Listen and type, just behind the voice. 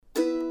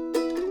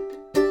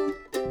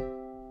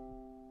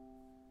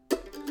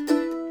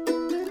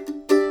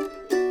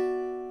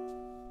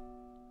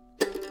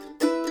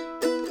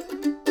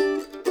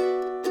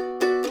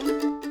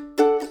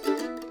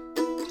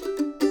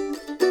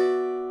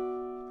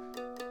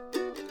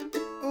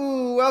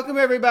Welcome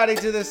everybody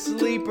to the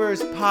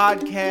Sleepers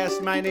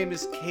Podcast. My name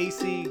is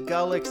Casey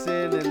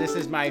Gullickson, and this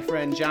is my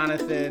friend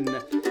Jonathan,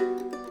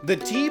 the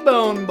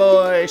T-Bone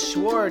Boy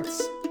Schwartz,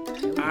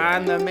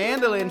 on the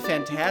mandolin.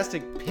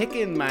 Fantastic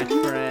picking, my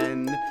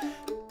friend.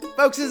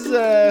 Folks, this is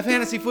a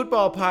fantasy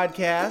football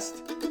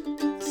podcast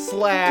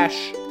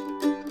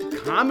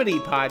 / comedy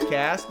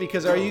podcast,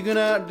 because are you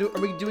gonna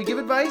do we give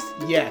advice?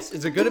 Yes.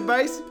 Is it good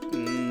advice?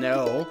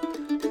 No.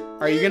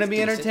 Are you gonna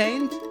be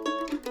entertained?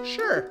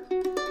 Sure.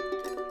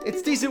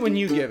 It's decent when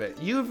you give it.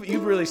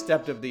 You've really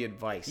stepped up the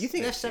advice. You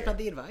think I've stepped up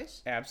the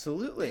advice?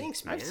 Absolutely.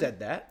 Thanks, man. I've said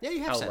that. Yeah,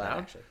 you have out said loud. that,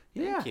 actually.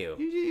 Yeah. Thank you.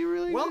 You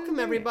really Welcome,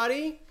 did.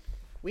 everybody.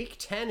 Week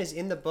 10 is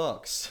in the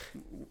books.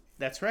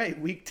 That's right.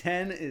 Week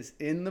 10 is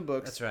in the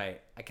books. That's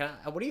right.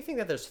 What do you think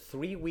that there's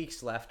 3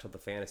 weeks left till the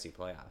fantasy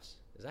playoffs?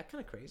 Is that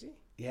kind of crazy?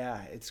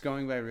 Yeah, it's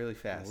going by really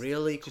fast.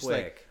 Really Just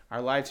quick. like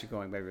our lives are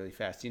going by really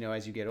fast. You know,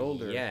 as you get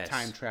older, Yes.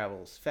 time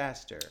travels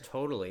faster.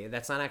 Totally.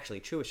 That's not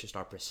actually true. It's just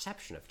our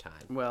perception of time.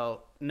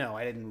 Well, no,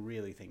 I didn't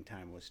really think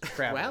time was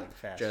traveling Well,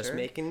 faster. just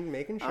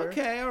making sure.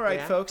 Okay, all right,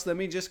 Yeah. folks. Let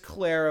me just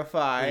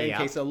clarify in Yeah.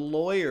 case a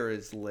lawyer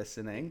is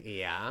listening.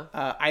 Yeah.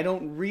 I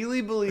don't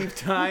really believe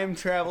time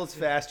travels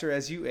faster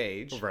as you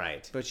age.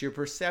 Right. But your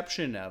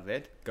perception of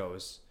it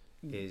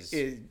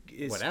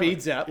It whatever.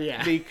 speeds up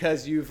Yeah.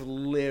 because you've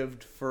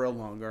lived for a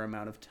longer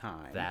amount of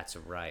time. That's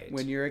right.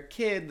 When you're a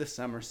kid, the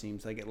summer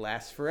seems like it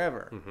lasts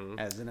forever. Mm-hmm.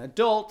 As an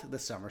adult, the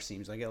summer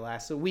seems like it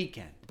lasts a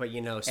weekend. But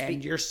you know,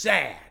 And you're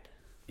sad.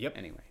 Yep.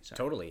 Anyway, sorry.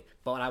 Totally.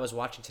 But when I was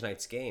watching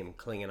tonight's game,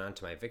 clinging on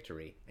to my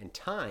victory, and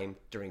time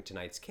during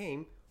tonight's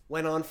game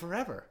went on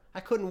forever. I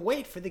couldn't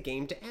wait for the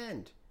game to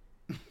end.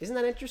 Isn't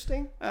that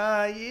interesting?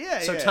 Yeah.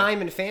 So yeah.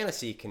 time in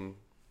fantasy can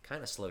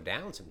kind of slow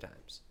down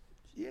sometimes.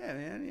 Yeah,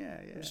 man. Yeah.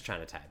 Just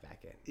trying to tie it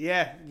back in.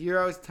 Yeah, you're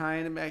always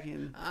tying it back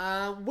in.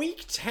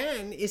 Week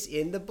 10 is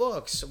in the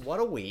books. What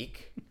a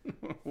week.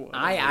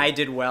 I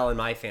did well in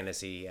my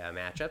fantasy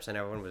matchups, and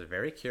everyone was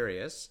very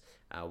curious.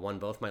 Won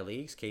both my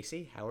leagues.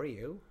 Casey, how are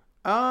you?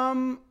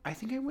 I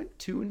think I went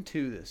 2-2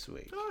 this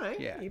week. All right.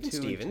 Yeah, Even 2-2.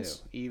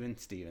 Stevens. Even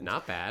Stevens.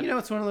 Not bad. You know,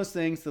 it's one of those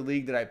things, the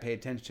league that I pay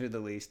attention to the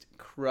least,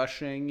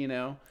 crushing, you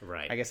know?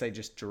 Right. I guess I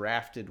just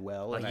drafted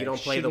well. and You I don't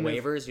play the shouldn't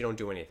have- waivers? You don't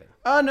do anything?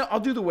 No,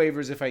 I'll do the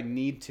waivers if I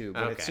need to,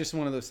 but it's Okay. just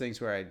one of those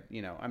things where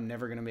I'm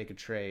never going to make a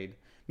trade.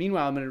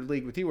 Meanwhile, I'm in a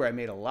league with you where I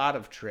made a lot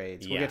of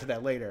trades. We'll Yeah. get to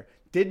that later.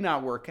 Did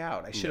not work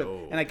out. I should have,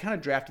 No. and I kind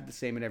of drafted the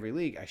same in every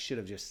league. I should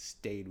have just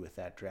stayed with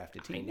that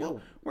drafted team. know.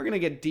 Well, we're going to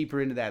get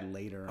deeper into that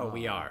later on. Oh,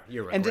 we are.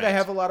 You're right. And did I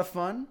have a lot of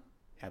fun?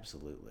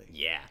 Absolutely.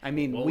 Yeah. I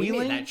mean, Well,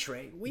 wheeling, we made that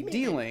trade.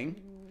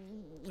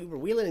 We were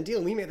wheeling and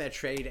dealing. We made that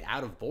trade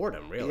out of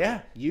boredom, really.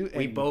 Yeah,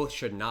 We both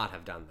should not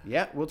have done that.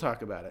 Yeah, we'll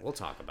talk about it. We'll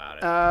talk about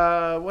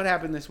it. What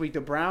happened this week?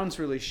 The Browns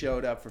really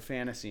showed up for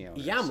fantasy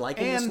owners. Yeah, I'm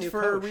liking this and new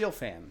for coach. real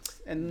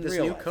fans and This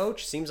real new life.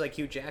 coach seems like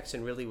Hugh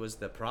Jackson really was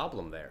the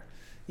problem there.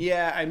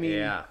 Yeah, I mean,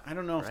 Yeah. I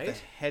don't know if the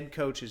Right? head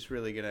coach is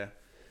really gonna.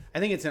 I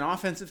think it's an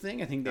offensive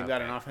thing. I think they've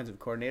got an Okay. offensive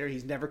coordinator.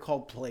 He's never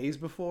called plays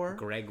before.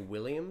 Greg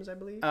Williams, I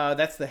believe.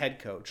 That's the head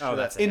coach. Oh, the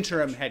that's the head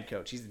interim head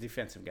coach. He's the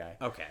defensive guy.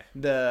 Okay.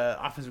 The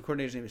offensive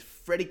coordinator's name is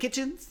Freddie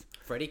Kitchens.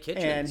 Freddie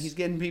Kitchens. And he's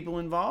getting people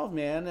involved,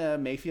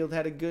 man. Mayfield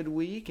had a good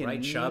week. And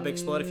Right, Chubb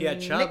exploded. If you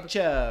had Chubb Nick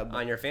Chubb.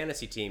 on your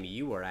fantasy team,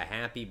 you were a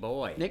happy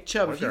boy. Nick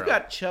Chubb, Or if you've girl.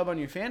 got Chubb on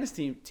your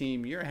fantasy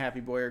team, you're a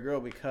happy boy or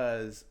girl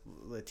because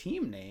the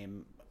team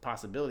name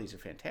possibilities are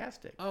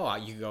fantastic. Oh,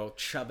 you go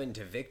Chubb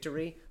into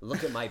victory.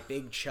 Look at my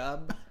big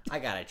chub. I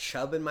got a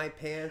chub in my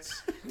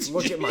pants.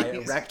 Look at my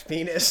Jeez. erect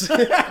penis.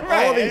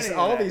 Right,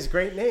 all anyway. these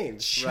great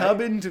names.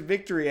 Chubb into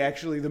victory,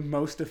 actually, the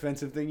most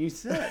offensive thing you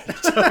said.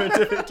 Chubb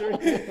into victory.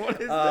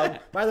 What is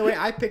that? By the way,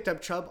 I picked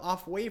up Chubb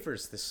off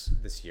waivers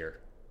this year.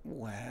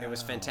 Wow. It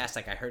was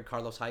fantastic. I heard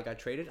Carlos Hyde got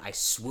traded. I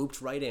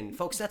swooped right in.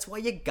 Folks, that's why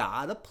you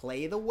gotta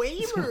play the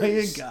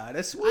waivers. You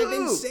gotta swoop. I've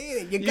been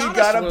saying it. You You gotta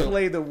gotta swoop.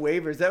 play the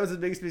waivers. That was the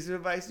biggest piece of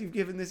advice you've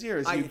given this year.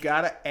 Is you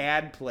gotta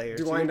add players.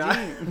 Do to I your not?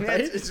 team. Right?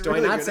 It's Do I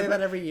really not good say advice.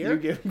 that every year? You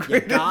give You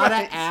great gotta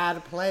advice.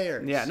 add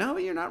players. Yeah, no,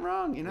 you're not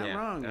wrong. You're not Yeah.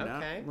 wrong. You're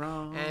Okay. not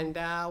wrong.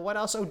 And what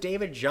else? Oh,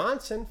 David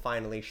Johnson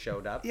finally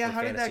showed up. Yeah, for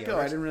how did that fantasy go? I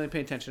owners. didn't really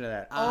pay attention to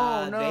that. They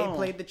no.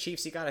 played the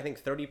Chiefs. He got, I think,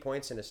 30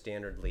 points in a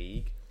standard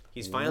league.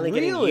 He's finally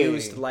Really? getting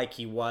used like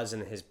he was in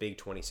his big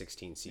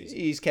 2016 season.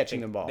 He's catching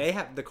the ball.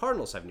 The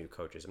Cardinals have new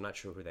coaches. I'm not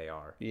sure who they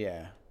are,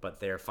 Yeah. but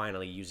they're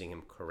finally using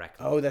him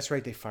correctly. Oh, that's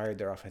right. They fired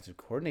their offensive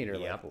coordinator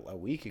Yep. like a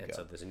week ago. And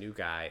so there's a new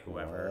guy,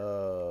 whoever.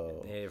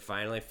 Oh. They're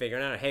finally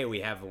figuring out, hey, we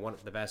have one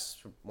of the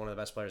best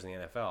players in the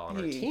NFL on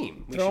our Hey,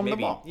 team. We throw should him the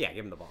maybe, ball. yeah,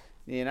 give him the ball.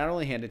 Yeah, not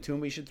only hand it to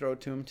him, we should throw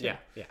it to him too.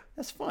 Yeah.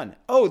 That's fun.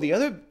 Oh, the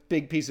other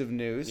big piece of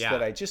news Yeah.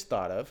 that I just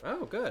thought of: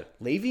 Oh, good.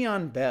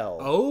 Le'Veon Bell.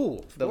 Oh,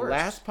 of the course.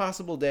 last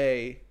possible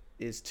day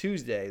is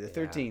Tuesday, the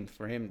 13th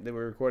for him. They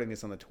were recording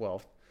this on the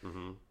 12th.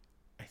 Mm-hmm.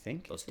 I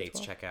think Those it's the dates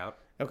 12th. check out.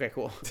 Okay,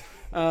 cool.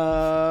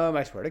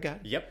 I swear to God,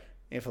 Yep.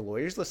 if a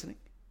lawyer's listening,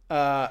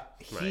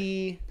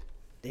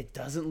 it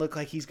doesn't look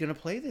like he's going to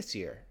play this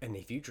year. And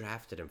if you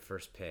drafted him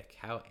first pick,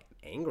 how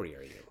angry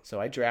are you? So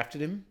I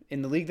drafted him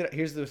in the league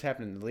here's what's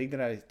happening. In the league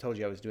that I told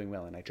you I was doing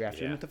well in, I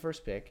drafted him Yeah. with the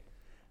first pick.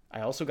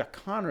 I also got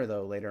Connor,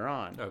 though, later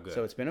on. Oh, good.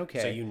 So it's been okay.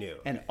 So you knew.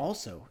 And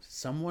also,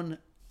 someone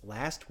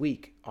last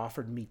week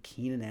offered me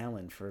Keenan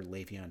Allen for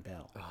Le'Veon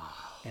Bell.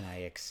 And I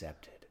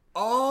accepted.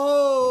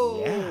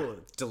 Oh, Yeah.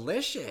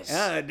 Delicious.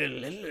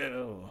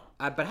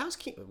 But how's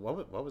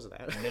what was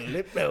that?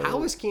 How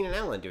was Keenan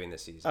Allen doing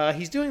this season?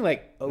 He's doing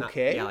like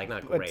okay. Not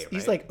but great.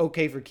 He's right? like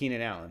okay for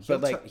Keenan Allen.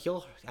 But like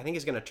I think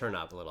he's gonna turn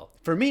up a little.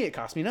 for me, it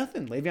cost me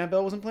nothing. Le'Veon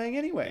Bell wasn't playing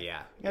anyway.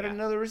 Yeah, Got yeah.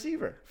 another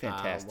receiver.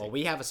 Fantastic. Well,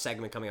 we have a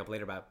segment coming up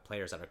later about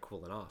players that are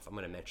cooling off. I'm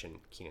gonna mention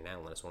Keenan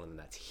Allen as one of them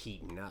that's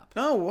heating up.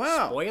 Oh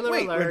wow! Spoiler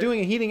Wait, alert. we're doing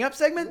a heating up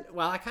segment.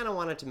 Well, I kind of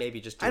wanted to maybe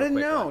just do I didn't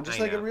a quick know. one. Just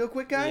I like a know. real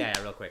quick guy?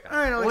 Yeah, real quick guy. All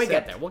right, I'll When we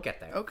get accept. there. We'll get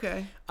there.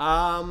 Okay.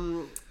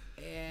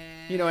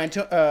 And You know,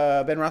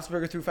 Ben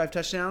Roethlisberger threw 5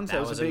 touchdowns.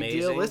 That was a big deal.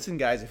 amazing. Listen,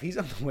 guys, if he's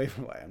on the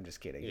waiver wire, I'm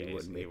just kidding. Yeah, he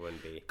wouldn't be. He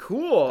wouldn't be.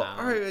 Cool.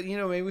 All right, you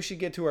know, maybe we should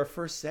get to our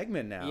first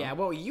segment now. Yeah,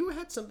 well, you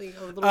had something.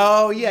 A little,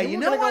 Oh yeah, you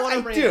were know gonna go what?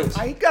 on a I do. rant.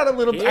 I got a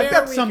little. I've Here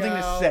got we something go.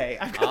 to say.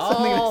 I've got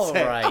something to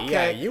say. Right, Okay.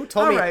 yeah, you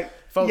told All me, right.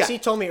 folks. Yeah. He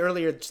told me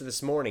earlier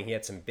this morning he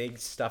had some big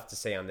stuff to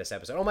say on this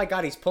episode. Oh my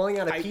God, he's pulling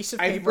out a piece of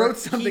I paper. wrote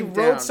something he down.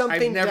 wrote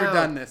something I've never down.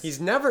 done this. He's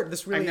never.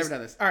 This really. I've never is-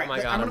 done this. All right, Oh my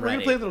God, we're I'm gonna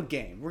ready. play a little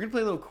game. We're gonna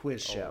play a little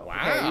quiz show.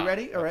 wow. Okay, you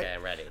ready? All right. Okay,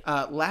 ready.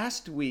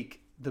 Last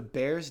week, the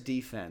Bears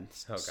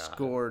defense God.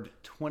 scored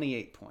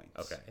 28 points.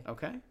 Okay.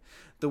 Okay.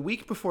 The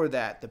week before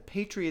that, the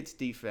Patriots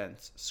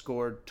defense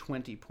scored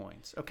 20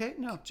 points. Okay.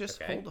 No,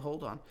 just Okay.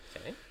 hold on.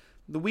 Okay.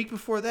 The week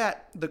before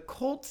that, the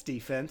Colts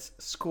defense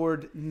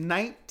scored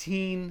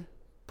 19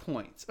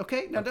 points.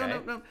 Okay? Now, Okay.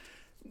 no.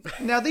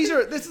 Now, this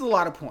is a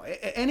lot of points.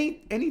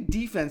 Any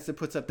defense that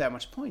puts up that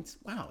much points,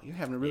 wow, you're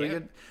having a really Yeah,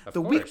 good. of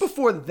The week course.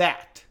 before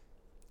that,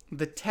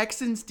 the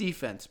Texans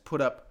defense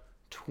put up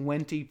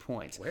 20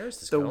 points. Where is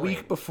this The going?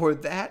 week before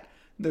that,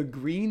 the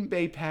Green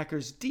Bay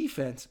Packers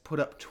defense put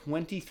up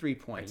 23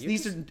 points. you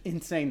These just- are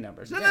insane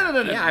numbers. No.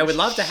 Yeah, I would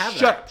love to have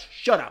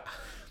Shut up.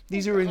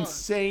 These are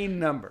insane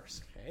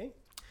numbers. Okay.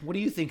 What do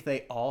you think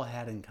they all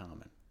had in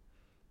common?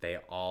 They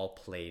all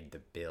played the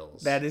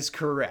Bills. That is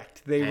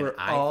correct. They and were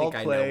I all think I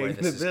know playing where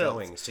the this is Bills.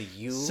 going. So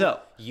you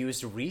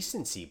used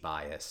recency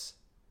bias.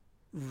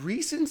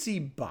 Recency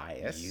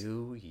bias.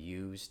 You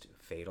used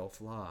fatal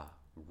flaw.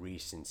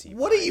 Recency.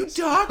 What are bias. you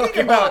talking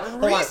Okay, about?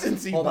 hold on.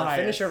 Recency Hold on.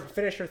 bias.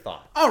 Finish your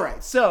thought. All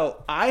right,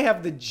 so I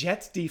have the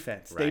Jets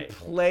defense. They Right.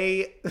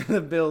 play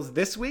the Bills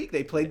this week.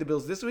 They played the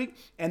Bills this week,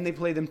 and they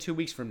play them 2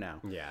 weeks from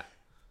now. Yeah.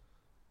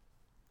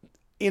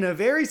 In a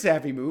very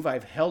savvy move,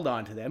 I've held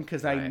on to them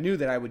because I Right. knew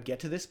that I would get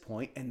to this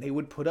point, and they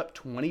would put up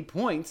 20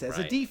 points as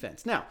a Right.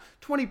 defense. Now,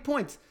 20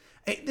 points.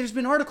 There's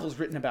been articles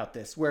written about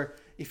this where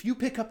if you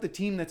pick up the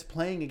team that's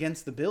playing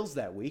against the Bills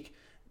that week,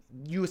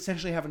 you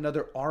essentially have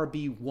another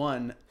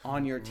RB1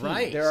 on your team.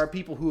 Right. There are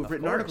people who have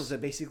written course. articles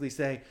that basically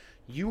say,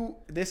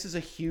 this is a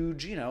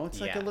huge, it's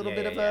like a Yeah, little yeah,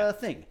 bit yeah, of yeah. a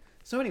thing.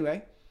 So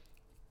anyway,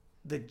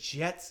 the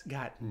Jets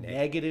got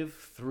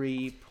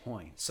 -3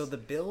 points. So the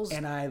Bills.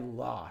 And I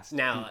lost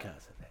Now,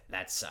 because of it.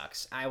 that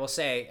sucks. I will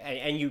say,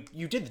 and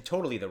you did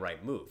totally the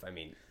right move. I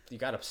mean, you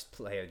got to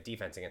play a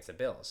defense against the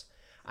Bills.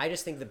 I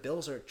just think the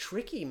Bills are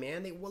tricky,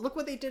 man. Look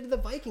what they did to the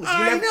Vikings.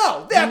 I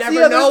know. You That's never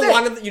the other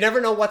know. thing. You never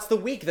know what's the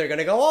week they're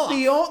gonna go off.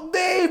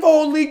 They've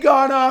only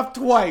gone off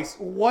twice.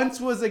 Once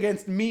was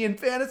against me in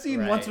fantasy,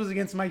 and Right. once was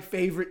against my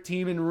favorite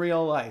team in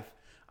real life.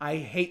 I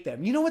hate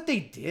them. You know what they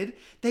did?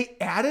 They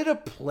added a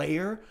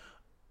player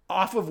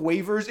off of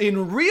waivers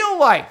in real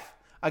life.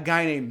 A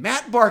guy named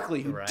Matt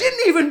Barkley, who Right.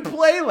 didn't even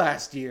play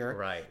last year.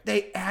 Right.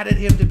 They added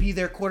him to be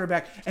their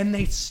quarterback, and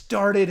they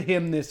started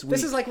him this week.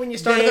 This is like when you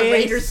started the They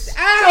Raiders.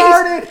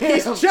 Started him.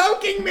 He's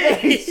choking me.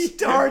 They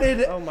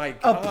started Oh my a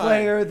God.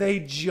 player they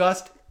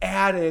just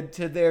added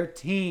to their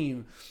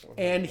team,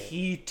 and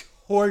he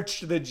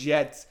torched the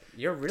Jets.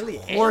 You're really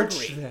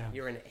Torched angry. them.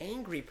 You're an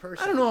angry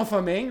person. I don't know if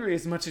I'm angry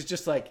as much as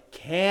just like,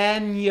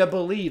 can you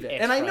believe it?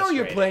 It's And I know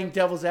you're frustrating. playing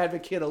devil's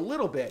advocate a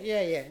little bit.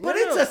 Yeah. But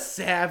No, it's no. a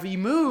savvy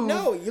move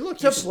No, you look-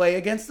 to you- play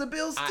against the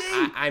Bills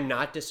team. I'm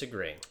not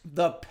disagreeing.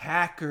 The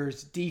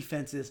Packers'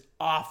 defense is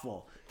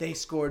awful. They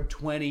scored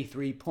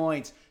 23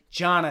 points.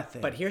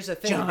 Jonathan. But here's the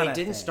thing: they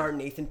didn't start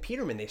Nathan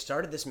Peterman. They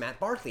started this Matt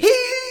Barkley.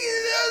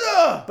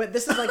 But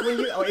this is like when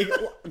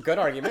you. Good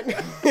argument.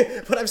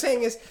 What I'm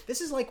saying is,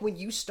 this is like when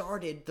you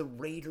started the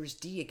Raiders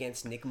D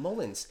against Nick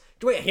Mullins.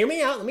 Wait, hear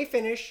me out. Let me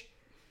finish.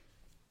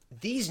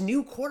 These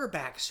new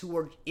quarterbacks who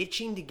are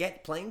itching to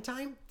get playing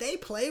time, they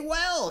play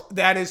well.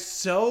 That is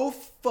so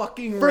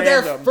fucking For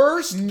random. their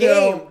first No.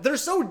 game, they're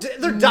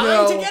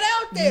dying to get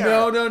out there.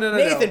 No.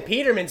 Nathan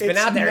Peterman's been It's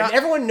out there. not-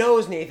 Everyone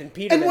knows Nathan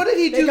Peterman. And what did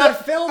he do? They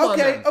got film on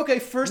okay, them. okay.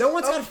 First, no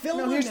one's got film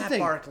on here's Matt the thing.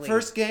 Barkley.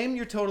 First game,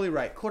 you're totally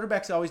right.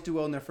 Quarterbacks always do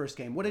well in their first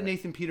game. What did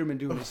Nathan Peterman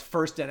do in his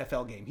first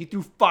NFL game? He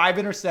threw 5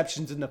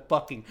 interceptions in the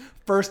fucking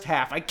first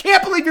half. I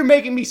can't believe you're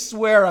making me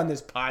swear on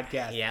this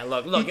podcast. Yeah,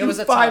 look, He it threw was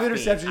a 5 tough beat.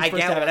 interceptions I first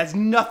get half. what- It has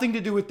nothing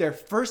to do with their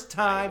first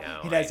time.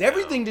 know, It has I know.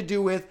 everything to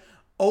do with,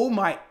 oh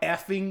my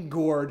effing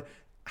gourd,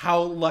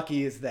 how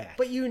lucky is that?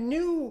 But you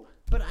knew.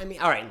 But I mean,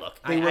 all right. Look,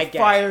 They I were get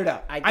fired it.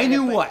 up. get I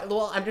knew it, but- what.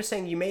 Well, I'm just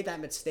saying you made that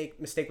mistake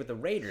with the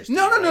Raiders.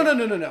 No. too,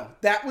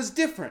 right? That was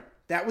different.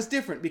 That was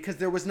different because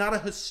there was not a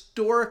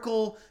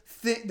historical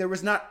thing. There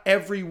was not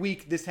every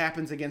week this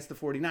happens against the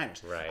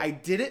 49ers. Right. I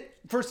did it.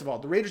 First of all,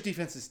 the Raiders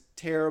defense is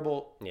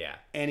terrible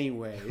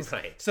anyways.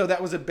 Right. So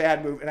that was a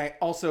bad move. And I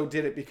also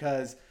did it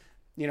because,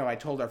 I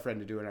told our friend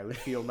to do it. I would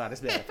feel not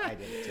as bad if I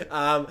did it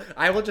too.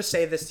 I will just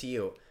say this to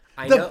you.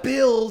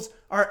 Bills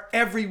are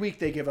every week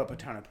they give up a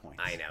ton of points.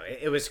 I know.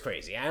 It was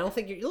crazy. I don't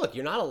think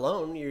you're not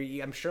alone.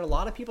 I'm sure a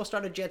lot of people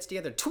started Jets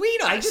together.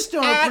 Tweet us. I just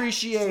don't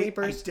appreciate.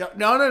 Sleepers.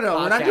 No.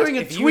 We're not doing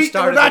a If you tweet. We're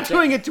started not the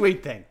doing a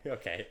tweet thing.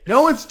 Okay.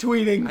 No one's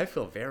tweeting. I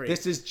feel very.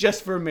 This is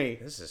just for me.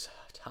 This is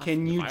tough.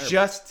 Can you environment.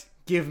 just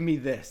give me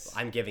this?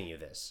 I'm giving you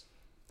this.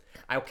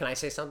 Can I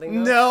say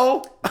something, though?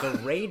 No. The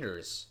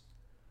Raiders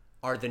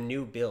are the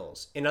new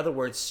Bills. In other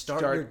words,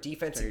 start your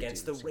defense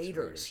against the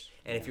Raiders.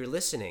 And if you're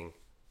listening,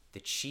 the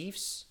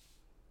Chiefs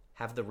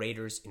have the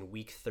Raiders in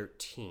week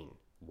 13,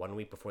 1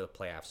 week before the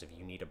playoffs. If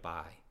you need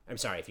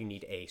if you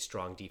need a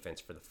strong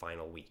defense for the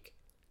final week,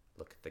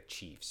 look at the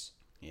Chiefs.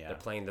 Yeah. They're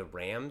playing the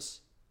Rams,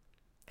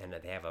 and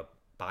they have a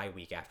bye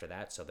week after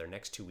that, so their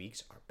next 2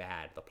 weeks are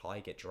bad. They'll probably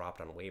get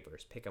dropped on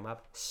waivers. Pick them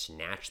up,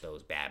 snatch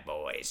those bad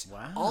boys.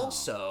 Wow.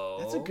 Also,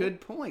 That's a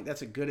good point.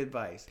 That's a good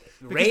advice.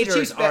 Because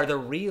Raiders are the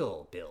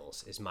real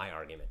Bills, is my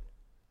argument,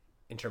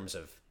 in terms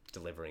of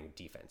delivering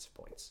defense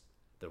points.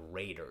 The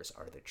Raiders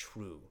are the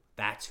true.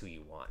 That's who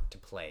you want to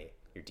play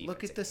your defense.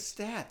 Look at the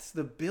stats.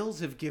 The Bills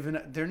have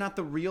they're not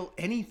the real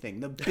anything.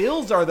 The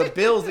Bills are the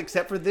Bills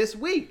except for this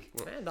week.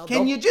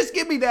 Can you just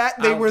give me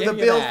that? They were the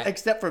Bills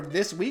except for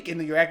this week,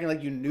 and you're acting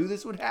like you knew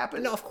this would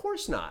happen? No, of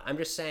course not. I'm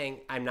just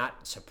saying I'm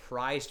not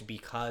surprised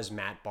because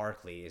Matt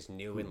Barkley is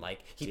new and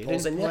he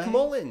pulls a Nick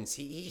Mullins.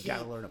 He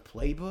got to learn a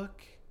playbook.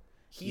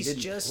 He's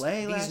just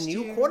these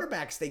new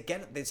quarterbacks. They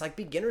get it's like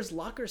beginner's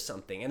luck or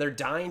something, and they're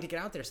dying to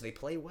get out there, so they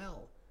play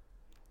well.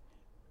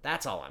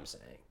 That's all I'm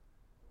saying.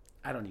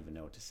 I don't even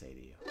know what to say to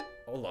you.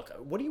 Oh, look,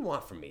 what do you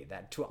want from me?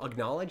 That to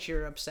acknowledge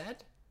you're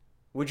upset?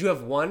 Would you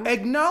have won?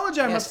 Acknowledge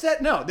I'm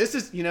upset? No, this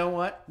is, you know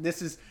what?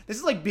 This is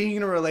like being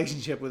in a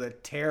relationship with a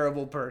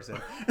terrible person.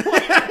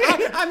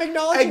 I'm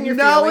acknowledging your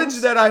Acknowledge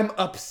feelings. that I'm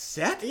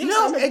upset? Yes,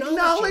 no, I'm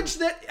acknowledge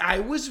that I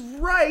was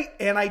right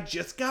and I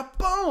just got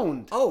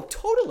boned. Oh,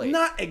 totally.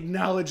 Not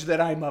acknowledge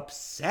that I'm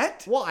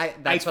upset. Well,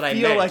 that's what I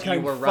feel meant. like You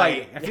I'm were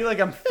fighting. right. I feel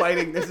like I'm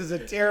fighting. This is a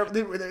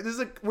terrible.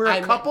 We're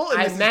a couple,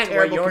 and this is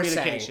terrible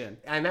communication.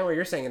 I meant what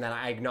you're saying, and that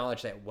I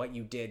acknowledge that what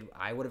you did,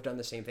 I would have done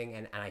the same thing,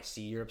 and I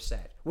see you're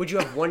upset. Would you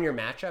have won your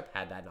matchup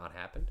had that not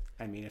happened?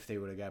 I mean, if they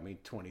would have got me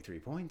 23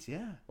 points,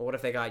 yeah. Well, what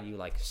if they got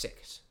you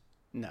 6?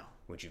 No.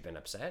 Would you have been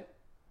upset?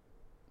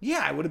 Yeah,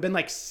 I would have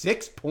been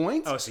 6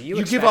 points. Oh, so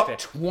you give up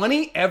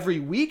 20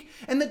 every week,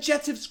 and the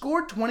Jets have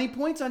scored 20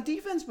 points on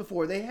defense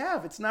before. They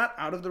have. It's not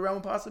out of the realm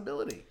of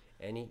possibility.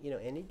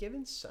 Any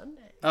given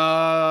Sunday.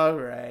 All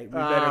right. We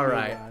better move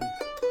on.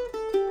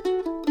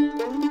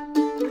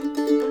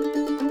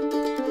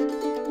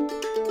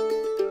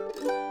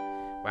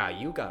 Wow,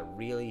 you got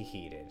really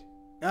heated.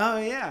 Oh,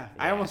 yeah.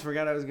 I almost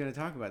forgot I was going to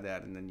talk about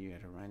that, and then you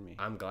had to remind me.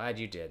 I'm glad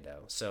you did,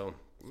 though. So,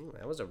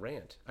 that was a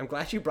rant. I'm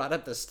glad you brought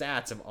up the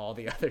stats of all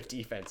the other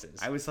defenses.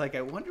 I was like,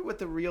 I wonder what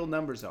the real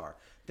numbers are.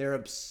 They're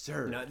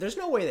absurd. No, there's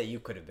no way that you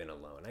could have been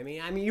alone. I mean,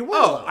 you were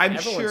alone. I'm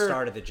Everyone sure.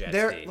 Started the Jets.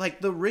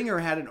 The Ringer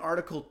had an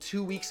article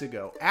 2 weeks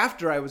ago,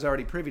 after I was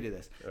already privy to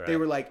this. Right. They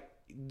were like,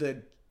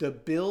 the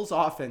Bills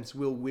offense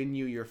will win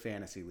you your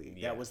fantasy league.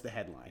 Yeah. That was the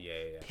headline.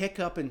 Yeah. Pick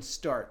up and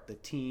start the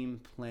team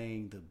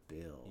playing the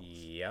Bills.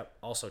 Yep.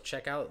 Also,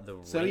 check out the...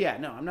 So, yeah,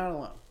 no, I'm not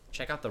alone.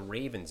 Check out the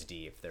Ravens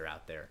D if they're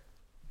out there.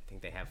 I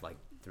think they have,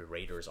 the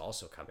Raiders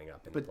also coming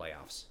up in the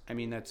playoffs. I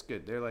mean, that's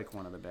good. They're,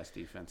 one of the best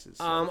defenses.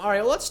 All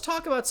right, well, let's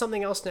talk about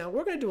something else now.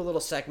 We're going to do a little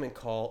segment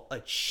called A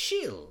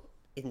Chill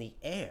in the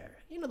Air.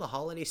 The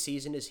holiday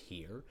season is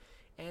here,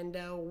 and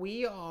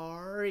we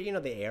are...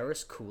 the air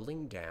is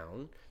cooling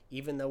down.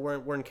 Even though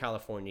we're in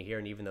California here,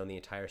 and even though the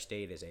entire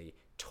state is a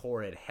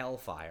torrid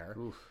hellfire,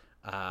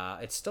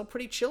 it's still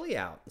pretty chilly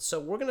out. So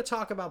we're going to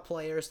talk about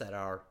players that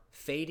are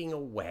fading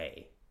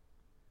away,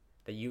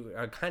 that you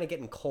are kind of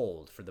getting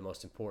cold for the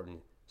most important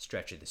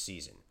stretch of the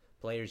season.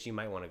 Players you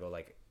might want to go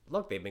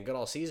look, they've been good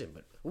all season,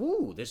 but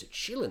ooh, there's a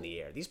chill in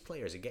the air. These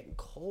players are getting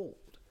cold.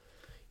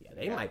 Yeah,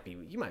 they might be.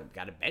 You might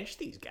got to bench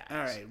these guys. All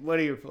right, what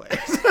are your players?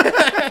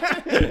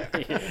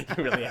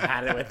 You really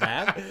had it with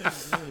that.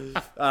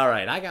 All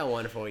right, I got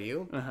one for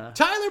you.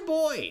 Tyler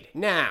Boyd.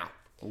 Now,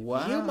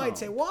 you might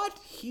say, what?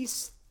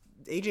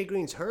 AJ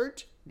Green's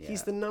hurt? Yeah.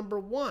 He's the number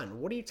one.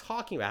 What are you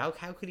talking about?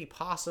 How could he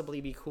possibly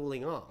be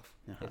cooling off?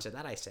 And to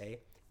that I say,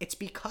 it's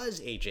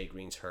because AJ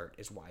Green's hurt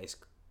is why he's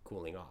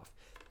cooling off.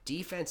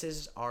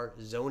 Defenses are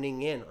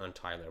zoning in on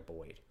Tyler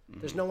Boyd.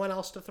 There's no one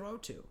else to throw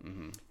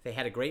to. They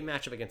had a great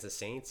matchup against the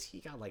Saints. He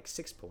got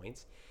 6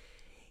 points.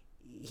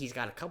 He's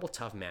got a couple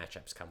tough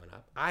matchups coming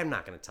up. I'm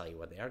not going to tell you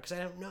what they are because I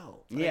don't know.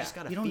 I just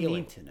got a feeling. You don't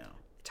need to know.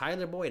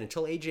 Tyler Boyd,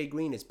 until AJ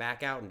Green is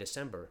back out in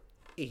December,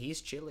 he's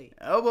chilly.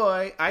 Oh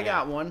boy, I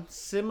got one.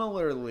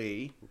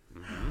 Similarly,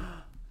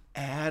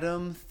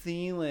 Adam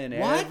Thielen,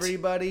 what?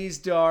 Everybody's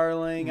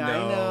darling. No, I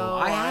know.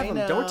 I have him.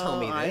 Don't tell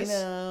me this.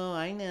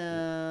 I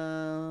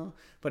know.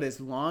 But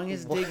as long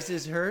as Diggs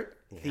is hurt,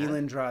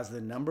 Thielen draws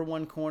the number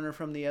one corner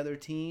from the other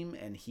team,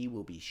 and he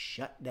will be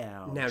shut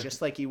down, now,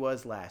 just like he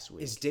was last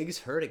week. Is Diggs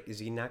hurt? Is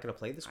he not going to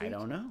play this week? I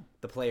don't know.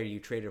 The player you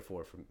traded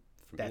for from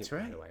That's me,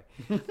 right.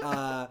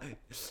 By the way.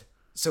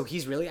 So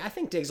he's really... I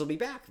think Diggs will be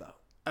back, though.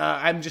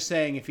 I'm just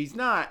saying, if he's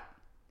not...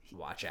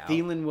 Watch out.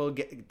 Thielen will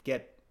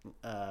get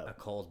a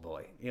cold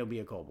boy. He'll be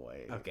a cold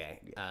boy. Okay.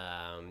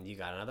 You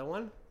got another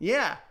one?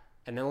 Yeah.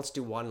 And then let's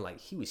do one like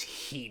he was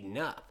heating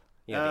up.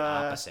 You know, the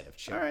opposite of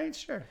chill. All right,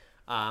 sure.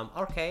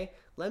 Okay,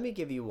 let me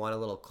give you one, a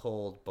little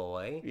cold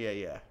boy.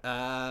 Yeah.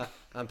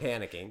 I'm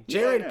panicking.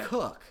 Jared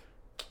Cook.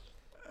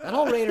 That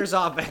whole Raiders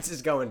offense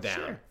is going down.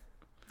 Sure.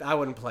 I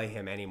wouldn't play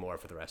him anymore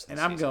for the rest of the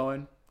season. And I'm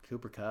going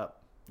Cooper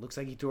Kupp. Looks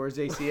like he tore his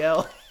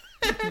ACL.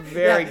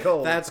 Very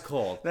cold. That's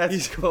cold.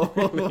 He's cold.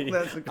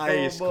 That's a cold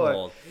Ice boy.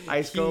 Cold.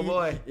 Ice cold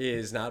boy.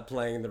 Is not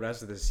playing the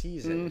rest of the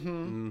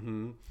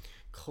season.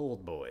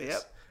 Cold boys.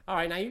 Yep. All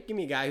right, now you give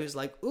me a guy who's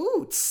like,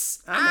 ooh,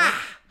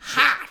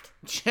 hot.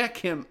 Check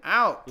him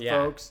out,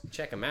 folks.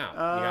 Check him out.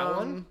 You got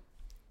one?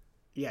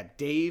 Yeah,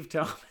 Dave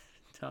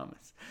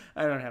Thomas.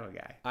 I don't have a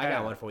guy. I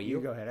got one for you.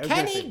 You go ahead.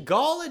 Kenny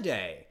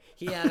Golladay.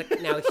 He had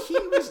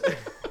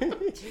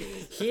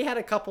he had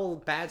a couple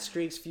bad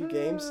streaks, few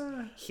games.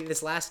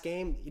 This last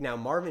game, now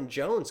Marvin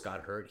Jones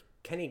got hurt.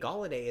 Kenny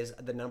Golladay is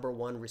the number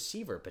one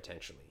receiver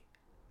potentially.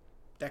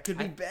 That could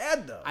be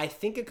bad though. I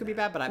think it could be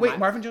bad, but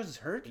Marvin Jones is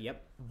hurt?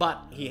 Yep.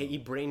 But he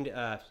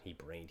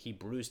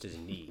bruised his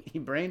knee. He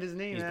brained his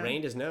knee. He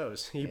brained his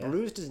nose. He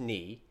bruised his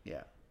knee.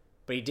 Yeah.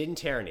 But he didn't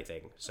tear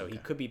anything, so he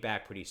could be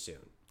back pretty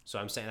soon. So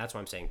that's why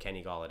I'm saying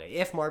Kenny Golladay.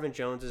 If Marvin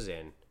Jones is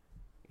in,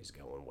 he's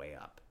going way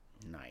up.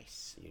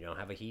 Nice. You don't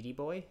have a Heaty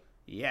boy?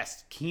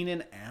 Yes,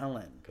 Keenan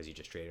Allen. Because you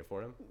just traded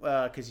for him?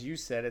 Because you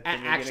said it.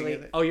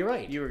 Actually, oh, you're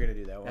right. You were going to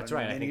do that one. That's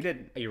right. And you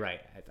didn't. You're right.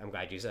 I'm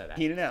glad you said that.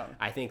 Keenan Allen.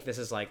 I think this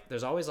is like,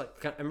 there's always like,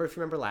 if you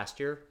remember last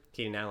year,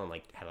 Keenan Allen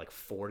had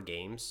 4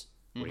 games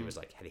where he was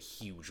had a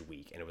huge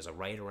week, and it was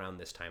right around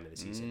this time of the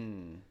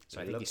season.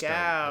 So I think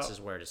this is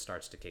where it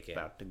starts to kick in.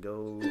 About to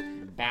go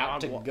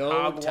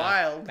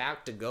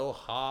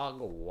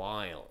hog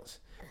wild.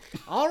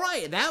 All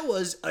right, that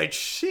was a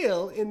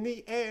chill in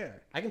the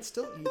air.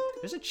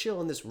 There's a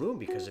chill in this room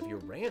because of your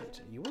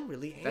rant. You were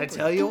really angry. I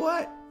tell you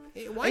what.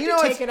 Why did you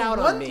take it out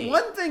on me?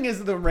 One thing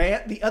is the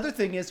rant. The other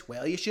thing is,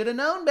 well, you should have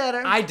known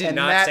better. I did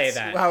not say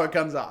that. That's how it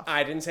comes off.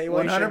 I didn't say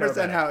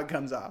 100% how it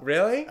comes off.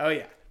 Really? Oh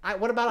yeah.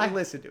 What about I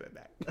listened to it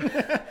back?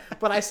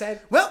 But I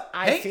said, well,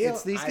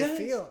 it's these guys.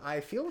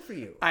 I feel for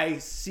you. I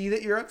see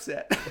that you're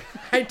upset.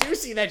 I do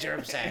see that you're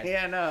upset.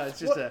 Yeah, no, it's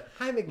just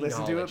I'm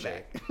listen to it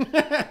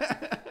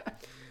back.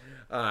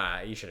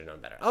 You should have known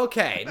better.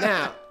 Okay,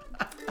 now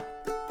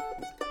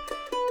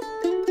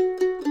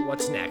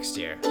what's next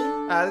here?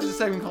 This is a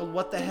segment called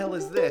 "What the Hell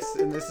Is This?"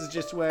 and this is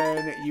just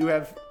when you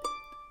have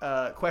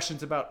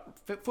questions about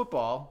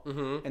football,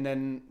 and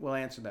then we'll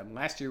answer them.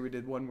 Last year we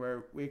did one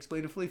where we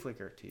explained a flea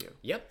flicker to you.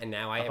 Yep, and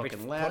now I have hook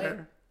and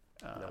ladder.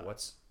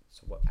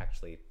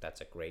 Actually, that's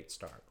a great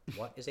start.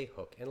 What is a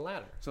hook and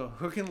ladder? So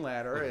hook and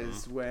ladder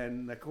is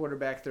when the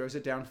quarterback throws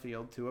it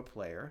downfield to a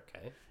player.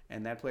 Okay.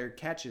 And that player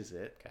catches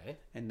it. Okay.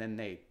 And then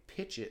they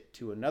pitch it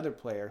to another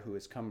player who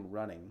has come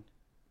running.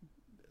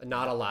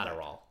 Not a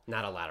lateral.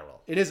 Not a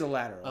lateral. It is a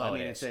lateral. Oh, I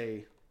mean, it's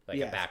a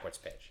backwards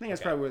pitch. I think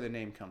that's probably where the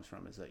name comes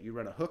from. Is that you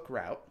run a hook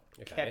route,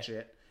 catch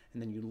it,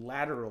 and then you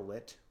lateral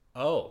it.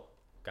 Oh,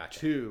 gotcha.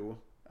 To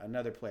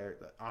another player,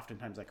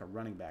 oftentimes like a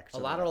running back. A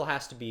lateral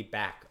has to be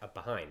back up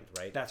behind,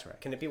 right? That's right.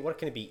 Can it be? What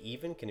can it be?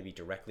 Even? Can it be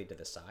directly to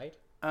the side?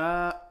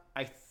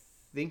 I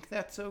think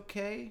that's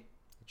okay.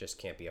 It just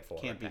can't be a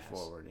forward. Can't be pass.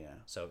 Forward, yeah.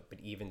 So,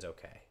 but even's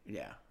okay.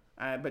 Yeah,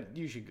 but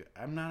you should.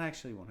 I'm not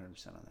actually 100% on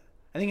that.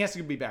 I think it has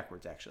to be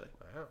backwards, actually.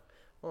 Wow.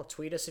 Well,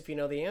 tweet us if you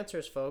know the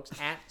answers, folks.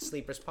 At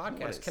Sleepers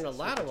Podcast. Can a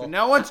lateral?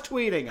 No one's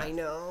tweeting us. I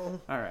know.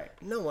 All right.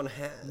 No one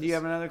has. Do you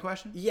have another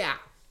question? Yeah.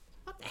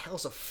 What the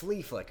hell's a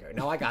flea flicker?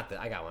 No, I got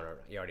one.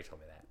 You already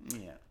told me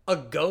that. Yeah. A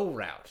go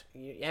route.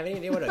 You have any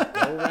idea what a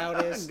go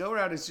route is? A go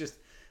route is just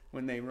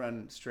when they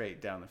run straight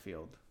down the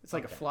field. It's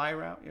like a fly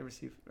route. You ever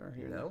see or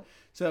hear that?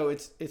 So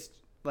it's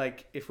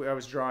like if I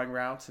was drawing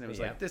routes and it was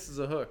like this is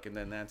a hook and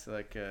then that's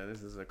like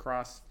this is a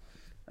cross.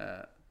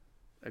 A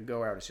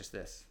go route is just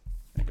this.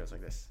 And it goes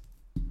like this.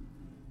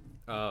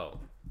 Oh.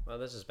 Well,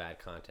 this is bad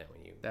content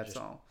when you. That's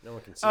all. No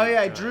one can see. Oh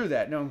yeah, I drew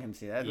that. No one can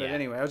see that. Yeah. But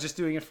anyway, I was just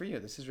doing it for you.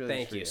 This is really.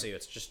 Thank you. So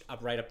it's just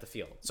right up the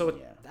field. So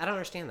I don't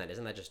understand that.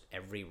 Isn't that just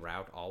every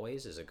route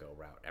always is a go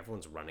route?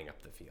 Everyone's running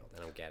up the field.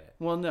 I don't get it.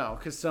 Well, no,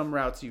 because some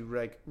routes you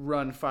like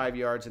run 5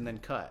 yards and then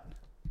cut.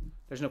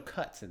 There's no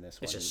cuts in this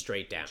one. It's just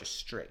straight down. Just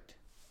straight.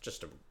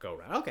 Just a go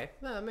route. Okay,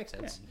 that makes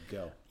sense.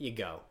 Yeah, you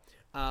go.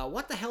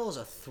 What the hell is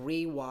a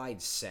 3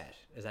 wide set?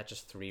 Is that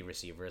just 3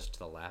 receivers to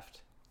the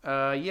left?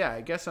 Yeah,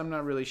 I guess I'm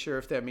not really sure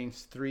if that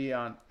means 3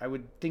 on. I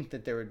would think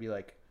that there would be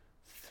like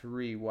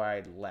 3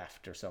 wide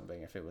left or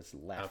something if it was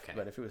left. Okay.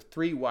 But if it was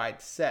 3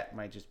 wide set, it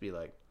might just be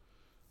like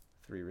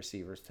 3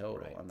 receivers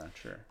total. Right. I'm not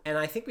sure. And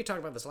I think we talked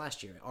about this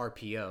last year.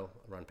 RPO,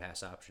 run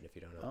pass option, if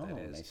you don't know what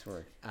that is. Nice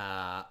word.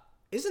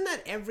 Isn't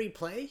that every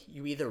play?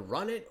 You either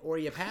run it or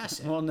you pass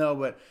it. Well, no,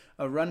 but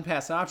a run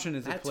pass option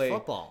is a play. That's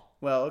football.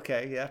 Well,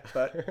 okay, yeah,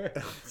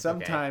 but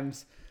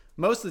sometimes,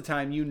 most of the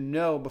time, you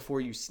know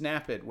before you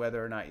snap it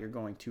whether or not you're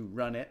going to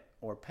run it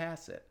or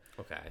pass it.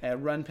 Okay. A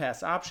run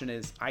pass option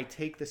is I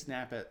take the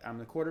snap I'm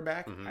the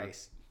quarterback, I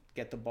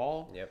get the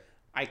ball, Yep.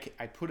 I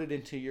put it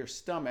into your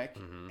stomach,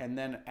 and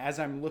then as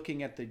I'm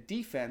looking at the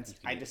defense,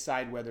 I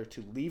decide whether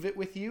to leave it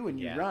with you and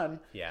you run,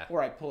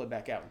 or I pull it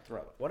back out and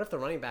throw it. What if the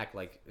running back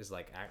is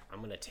like, I'm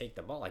going to take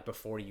the ball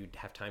before you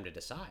have time to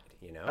decide,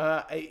 you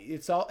know?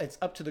 It's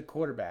up to the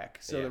quarterback.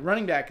 So the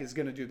running back is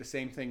going to do the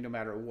same thing no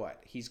matter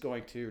what. He's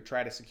going to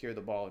try to secure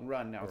the ball and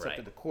run. Now it's up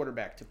to the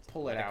quarterback to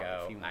pull it out.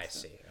 If he wants I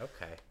see.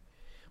 Okay.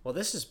 Well,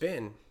 this has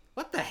been...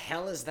 What the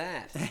hell is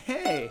that?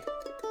 Hey.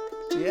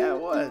 Yeah,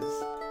 it was.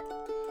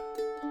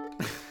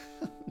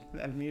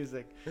 That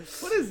music.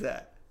 What is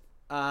that?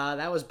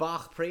 That was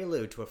Bach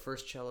Prelude to a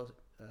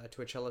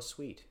cello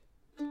suite.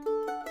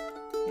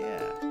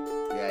 Yeah,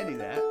 I do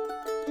that.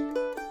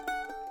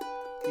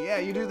 Yeah,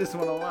 you do this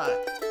one a lot.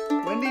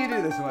 When do you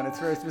do this one? It's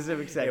for a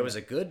specific segment. It was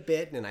a good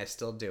bit, and I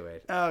still do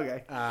it. Oh,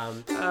 okay.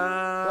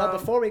 Well,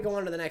 before we go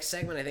on to the next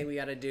segment, I think we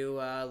got to do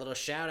a little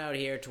shout out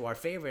here to our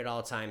favorite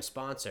all-time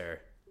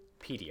sponsor,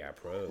 PDR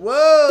Pros.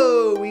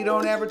 Whoa! We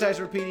don't advertise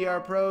for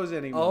PDR Pros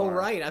anymore. Oh,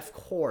 right, of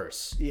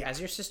course. Yeah. Has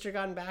your sister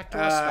gotten back to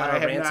us about I our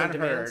have ransom not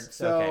demands? heard.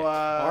 So,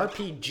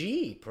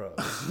 RPG Pros.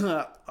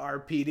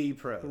 RPD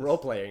Pros.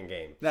 Role-playing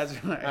game.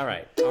 That's right. All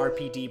right,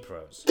 RPD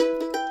Pros.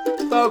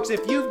 Folks,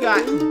 if you've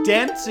got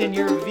dents in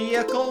your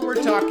vehicle,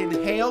 we're talking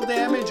hail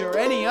damage or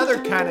any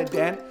other kind of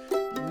dent,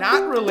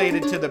 not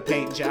related to the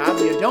paint job,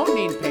 you don't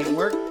need paint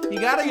work, you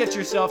gotta get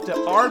yourself to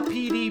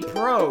RPD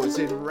Pros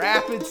in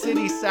Rapid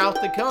City, South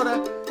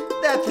Dakota.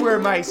 That's where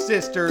my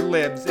sister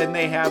lives, and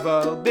they have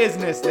a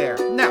business there.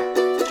 Now,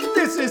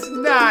 this is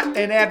not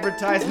an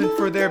advertisement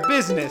for their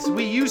business.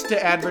 We used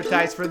to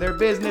advertise for their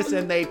business,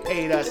 and they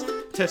paid us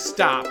to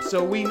stop.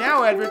 So we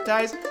now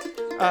advertise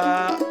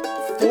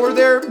for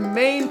their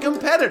main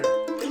competitor.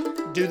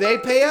 Do they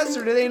pay us,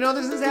 or do they know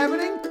this is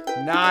happening?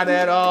 Not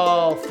at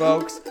all,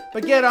 folks.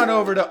 But get on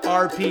over to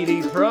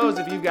RPD Pros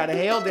if you've got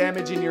hail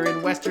damage and you're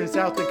in western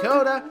South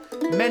Dakota.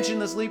 Mention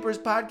the Sleepers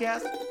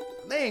podcast.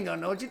 They ain't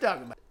gonna know what you're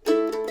talking about.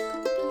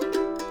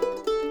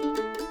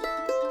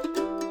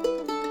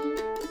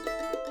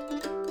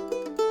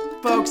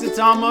 Folks, it's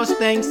almost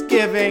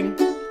Thanksgiving.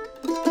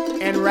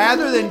 And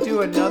rather than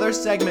do another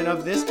segment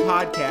of this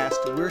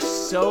podcast, we're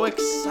so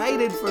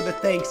excited for the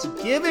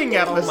Thanksgiving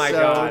episode. Oh my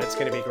God, it's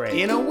going to be great.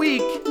 In a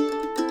week,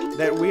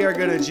 that we are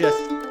going to just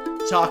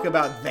talk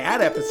about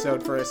that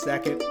episode for a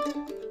second.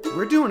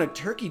 We're doing a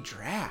turkey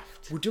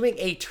draft. We're doing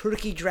a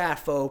turkey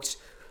draft, folks.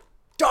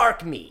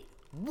 Dark meat,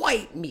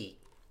 white meat,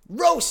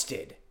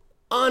 roasted,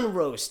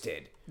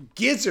 unroasted,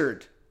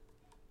 Gizzard.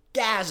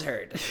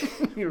 gazzard.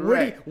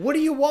 Right. What do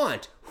you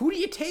want? Who do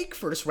you take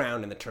first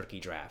round in the turkey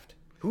draft?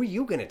 Who are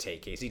you going to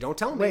take, Casey? Don't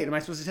tell me. Wait, am I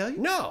supposed to tell you?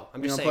 No,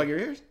 I'm You just don't saying. plug your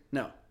ears?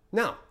 No.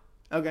 No,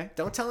 Okay.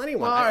 don't tell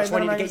anyone. Well, I just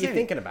then wanted I'm to not get you gonna say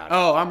thinking anything. about it.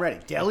 Oh, I'm ready.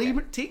 Deli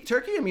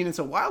turkey? I mean, it's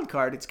a wild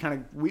card. It's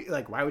kind of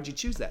like, why would you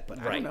choose that? But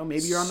I Right. don't know.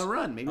 Maybe you're on the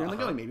run. Maybe you're on the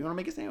go. Maybe you want to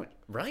make a sandwich.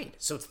 Right,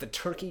 so it's the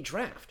turkey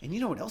draft. And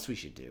you know what else we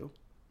should do?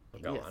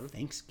 Go Yeah, on.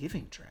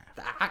 Thanksgiving draft.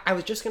 I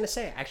was just going to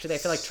say, actually, I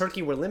feel like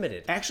turkey were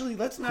limited. Actually,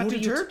 let's not Who do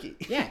do you turkey.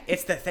 Yeah,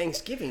 it's the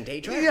Thanksgiving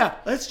Day draft. Yeah,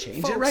 let's change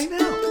it Folks. right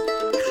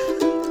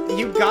now.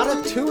 You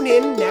gotta tune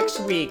in next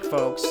week,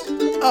 folks.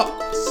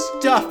 Oh,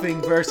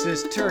 stuffing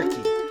versus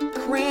turkey.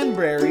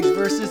 Cranberries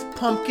versus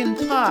pumpkin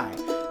pie.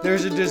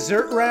 There's a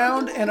dessert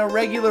round and a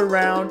regular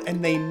round,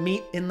 and they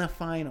meet in the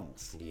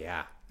finals.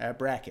 Yeah.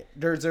 Bracket.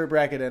 Dessert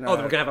bracket and a... Oh,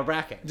 we're gonna have a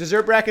bracket.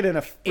 Dessert bracket and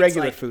a It's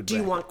regular like, food do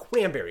you bracket. want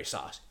cranberry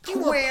sauce? Do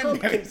you Cranberry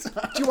want pumpkin?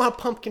 sauce. Do you want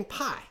pumpkin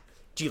pie?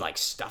 Do you like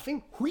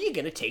stuffing? Who are you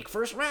gonna take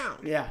first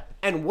round? Yeah.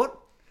 And what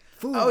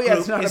food Oh, yeah, group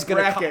it's not is a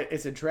gonna bracket. come?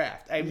 It's a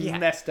draft. I Yeah.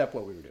 messed up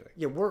what we were doing.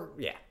 Yeah,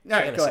 yeah.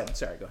 All right, go ahead.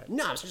 Sorry, go ahead.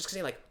 No, I was just gonna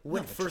say, like,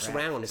 what the first draft.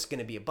 round is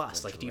gonna be a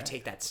bust? Like, do you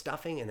take that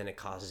stuffing and then it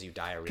causes you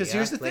diarrhea Because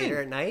here's the later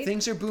thing. at night?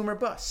 Things are boom or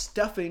bust.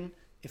 Stuffing,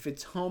 if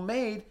it's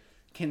homemade,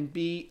 can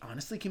be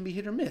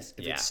hit or miss.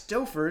 If Yeah. it's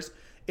Stouffer's,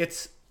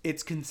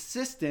 it's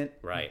consistent,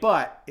 Right.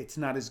 but it's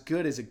not as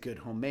good as a good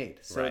homemade.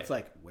 So Right. it's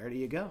like, where do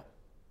you go?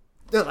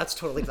 No, that's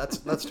totally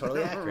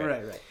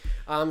accurate.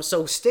 Right.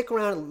 So stick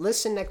around,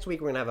 listen next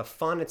week. We're gonna have a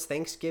fun. It's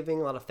Thanksgiving,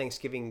 a lot of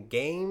Thanksgiving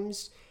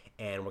games,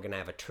 and we're gonna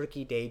have a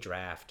Turkey Day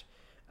draft.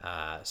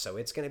 So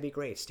it's gonna be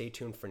great. Stay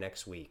tuned for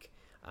next week.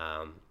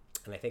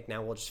 And I think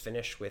now we'll just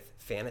finish with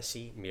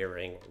fantasy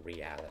mirroring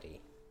reality.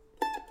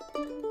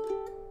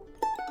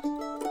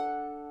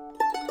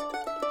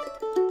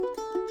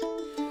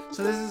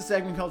 So this is a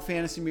segment called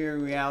Fantasy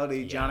Mirroring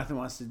Reality. Jonathan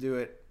wants to do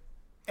it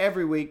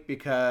every week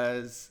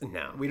because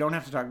No. we don't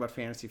have to talk about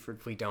fantasy for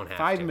We don't have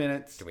 5 to.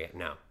 minutes. Do we?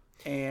 No.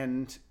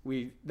 And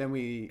we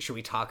Should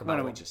we talk Why about?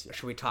 don't we just-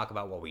 Should we talk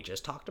about what we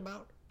just talked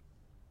about?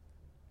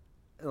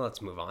 And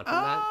let's move on from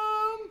that.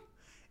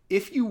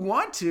 If you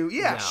want to,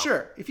 yeah, No.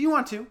 sure. If you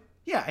want to,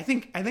 Yeah, I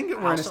think we're in a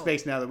Also-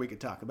 space now that we could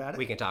talk about it.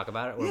 We can talk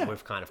about it. Yeah.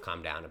 We've kind of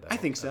calmed down a bit. I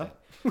think so.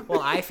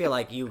 Well, I feel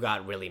like you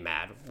got really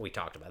mad. We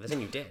talked about this,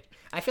 and you did.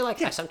 I feel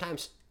like I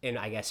sometimes, and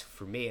I guess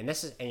for me, and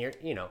this is, and you're,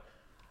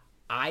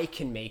 I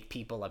can make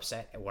people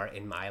upset where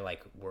in my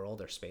like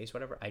world or space,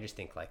 whatever. I just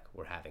think like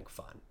we're having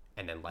fun,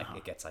 and then like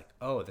it gets like,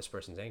 oh, this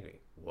person's angry.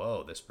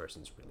 Whoa, this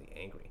person's really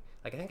angry.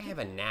 Like I think I have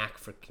a knack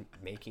for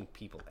making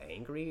people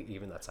angry,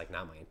 even though that's like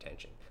not my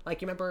intention.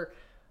 Like you remember,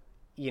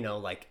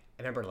 like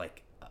I remember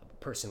like a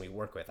person we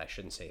work with. I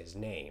shouldn't say his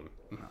name.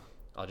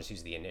 I'll just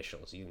use the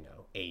initials.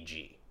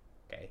 AG.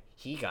 Okay,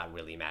 he got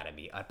really mad at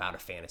me about a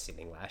fantasy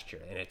thing last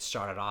year, and it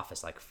started off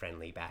as like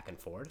friendly back and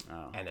forth,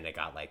 and then it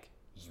got like,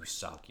 you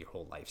suck, your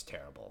whole life's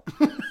terrible.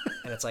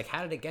 And it's like,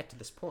 how did it get to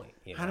this point?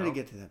 How did it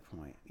get to that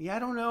point? Yeah, I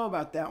don't know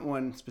about that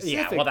one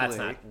specifically. Yeah, well,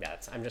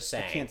 I'm just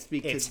saying. I can't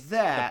speak to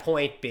that. The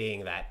point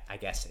being that I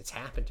guess it's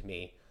happened to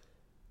me.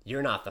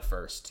 You're not the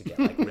first to get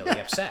like really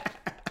upset.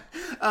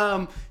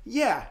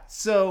 Yeah.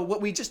 So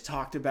what we just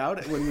talked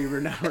about when we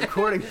were not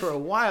recording for a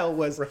while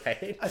was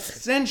Right.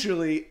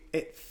 essentially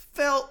it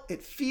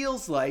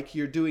feels like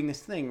you're doing this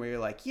thing where you're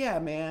like, yeah,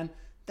 man,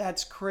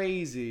 that's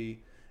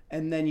crazy.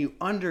 And then you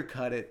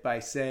undercut it by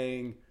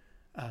saying,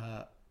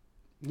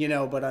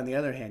 but on the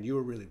other hand, you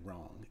were really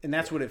wrong. And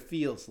that's what it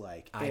feels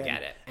like. I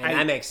get it. And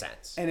that makes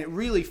sense. And it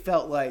really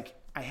felt like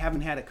I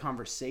haven't had a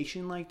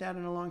conversation like that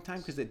in a long time,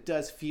 because it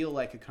does feel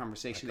like a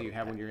conversation that you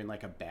have when you're in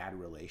like a bad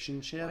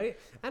relationship.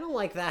 I don't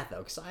like that though,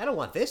 because I don't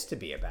want this to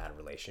be a bad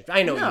relationship.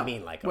 I know what you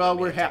mean, like we're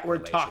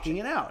relationship. talking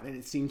it out, and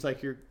it seems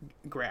like you're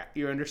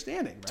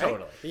understanding, right?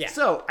 Totally, yeah.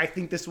 So I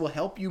think this will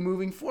help you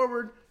moving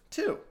forward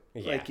too,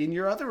 Yeah. like in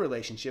your other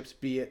relationships,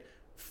 be it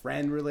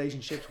friend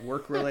relationships,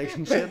 work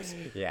relationships,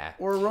 Yeah.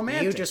 or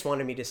romantic. You just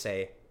wanted me to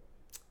say,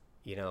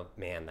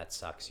 man, that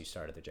sucks. You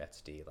started the Jets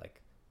D.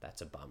 Like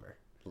that's a bummer.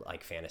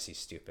 Like fantasy's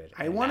stupid.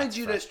 I wanted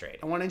you to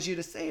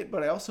say it,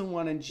 but I also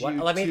wanted you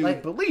to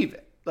believe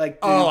it. Like,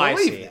 I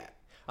believe see. that.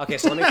 Okay,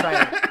 so let me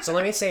try it. So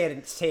let me say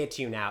it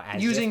to you now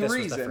as Using if this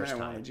reason. was the first I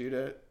time.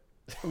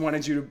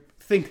 wanted you to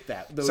think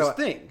those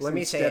things. Let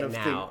me say instead it of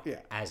now think,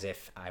 as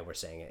if I were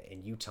saying it,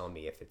 and you tell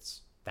me if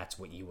that's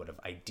what you would have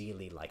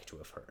ideally liked to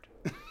have heard.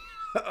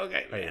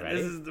 Okay, Are you man, ready?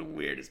 this is the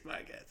weirdest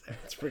podcast ever.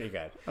 It's pretty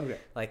good. Okay.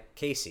 Like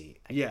Casey,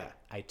 Yeah.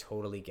 I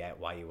totally get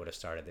why you would have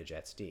started the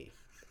Jets D.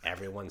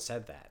 Everyone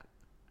said that,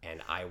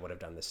 and I would have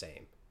done the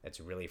same. It's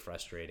really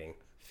frustrating.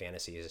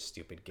 Fantasy is a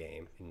stupid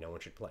game, and no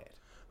one should play it.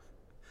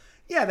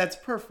 Yeah, that's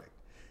perfect.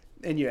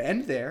 And you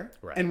end there,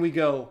 Right. and we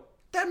go,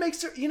 that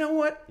makes her, you know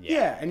what?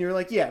 Yeah. And you're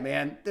like, yeah,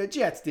 man, the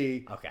Jets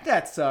D, Okay.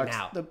 that sucks.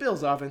 Now- the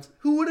Bills offense,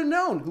 who would have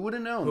known? Who would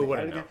have known? Who They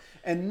would've had to known? get-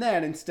 And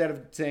then instead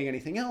of saying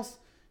anything else,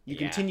 you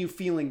Yeah. continue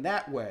feeling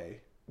that way.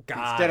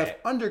 Got instead it. of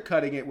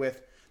undercutting it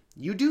with,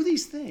 you do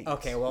these things.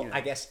 Okay, well, you know? I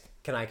guess,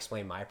 can I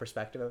explain my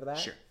perspective of that?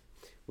 Sure.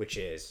 Which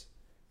is,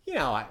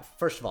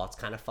 first of all, it's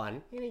kind of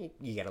fun. You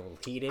get a little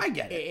heated. I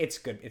get it. It's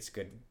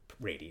good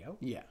radio.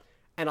 Yeah.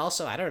 And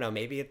also, I don't know,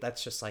 maybe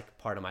that's just like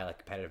part of my like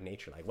competitive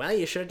nature. Like, well,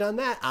 you should have done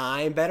that.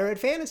 I'm better at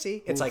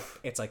fantasy. It's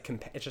it's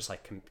just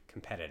like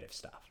competitive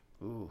stuff.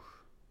 Ooh.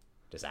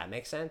 Does that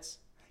make sense?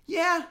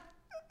 Yeah.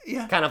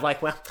 Yeah. Kind of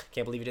like, well,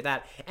 can't believe you did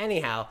that.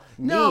 Anyhow,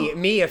 No.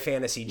 me, a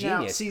fantasy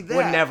genius, see would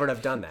that. never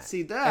have done that.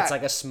 See that. It's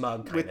like a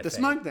smug kind With of the thing.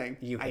 smug thing,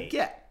 You I hate.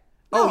 get.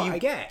 Oh, No, you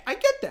get. I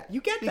get that.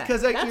 You get that.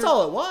 Because That's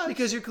all it was.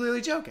 Because you're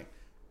clearly joking.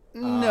 Oh,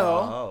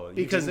 No. you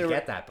because didn't there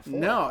get that before.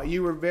 No,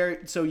 you were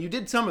very. So you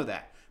did some of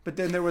that, but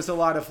then there was a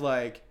lot of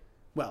like,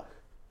 well,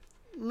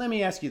 let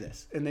me ask you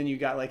this, and then you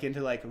got like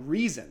into like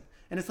reason,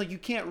 and it's like you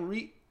can't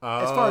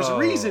as far as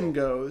reason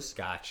goes.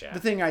 Gotcha. The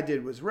thing I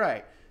did was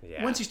right.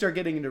 Yeah. Once you start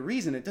getting into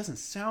reason, it doesn't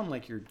sound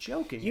like you're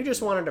joking. You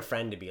just wanted a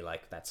friend to be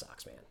like, that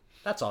sucks, man.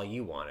 That's all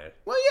you wanted.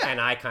 Well, yeah.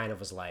 And I kind of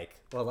was like,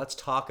 well, let's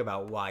talk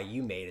about why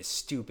you made a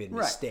stupid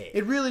mistake.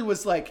 It really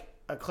was like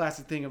a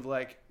classic thing of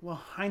like, well,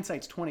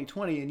 hindsight's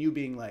 20/20, and you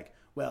being like,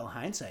 well,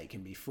 hindsight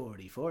can be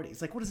 40/40.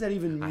 It's like, what does that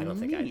even mean? I don't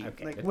think I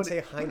okay. Like, I what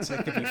didn't say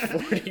hindsight could be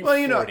 40.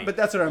 Well, but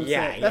that's what I'm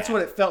saying. That's yeah.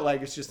 what it felt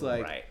like. It's just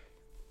like, Right.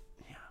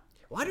 Yeah.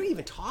 Why do we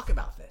even talk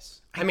about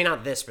this? I mean,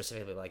 not this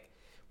specifically. Like,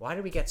 why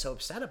do we get so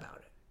upset about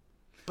it?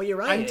 But you're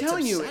right. I'm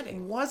telling you, upsetting.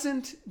 it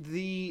wasn't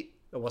the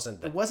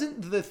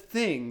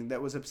thing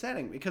that was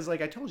upsetting, because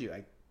like I told you,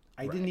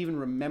 I didn't even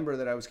remember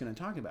that I was going to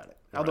talk about it.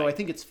 Although I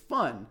think it's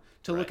fun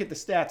to look at the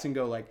stats and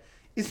go like,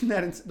 isn't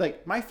that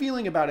like my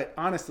feeling about it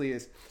honestly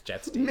is,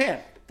 Jets. man,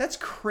 that's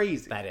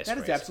crazy. That is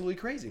crazy. Absolutely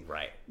crazy.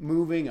 Right.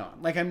 Moving on.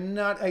 Like I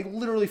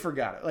literally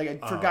forgot it.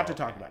 Like I forgot to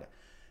talk about it.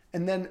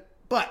 And then,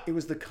 but it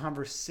was the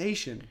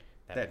conversation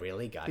that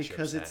really got you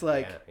because upset. it's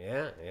like,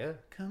 yeah.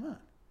 come on.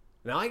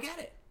 No, I get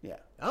it. Yeah.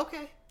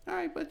 Okay. All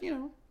right, but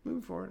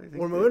moving forward, I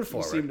think We're moving you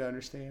forward. seem to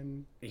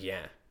understand,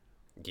 Yeah.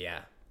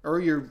 or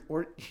you're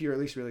at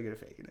least really good at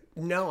faking it.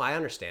 No, I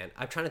understand.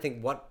 I'm trying to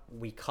think what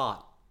we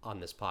caught on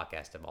this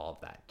podcast of all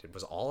of that.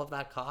 Was all of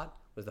that caught?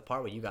 Was the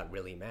part where you got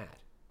really mad?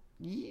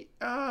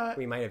 Yeah,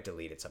 We might have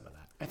deleted some of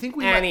that. I think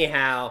we.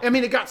 Anyhow. I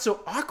mean, it got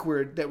so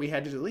awkward that we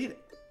had to delete it.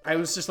 I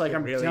was just like,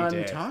 I'm really done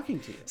did. talking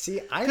to you.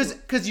 See,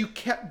 because you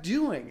kept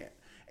doing it,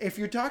 if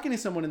you're talking to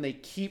someone and they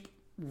keep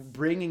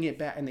bringing it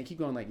back and they keep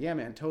going like, yeah,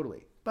 man,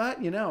 totally. But,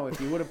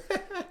 if you would have,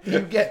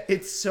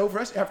 it's so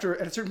frustrating.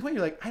 At a certain point,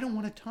 you're like, I don't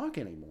want to talk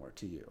anymore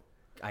to you.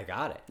 I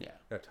got it. Yeah.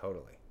 No,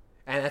 totally.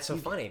 And that's so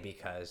funny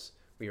because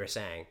we were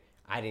saying,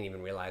 I didn't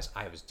even realize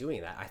I was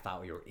doing that. I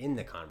thought we were in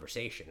the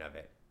conversation of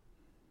it.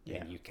 Yeah.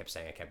 And you kept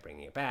saying I kept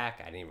bringing it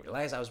back. I didn't even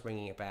realize I was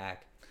bringing it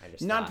back. I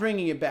just not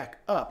bringing it back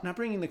up, not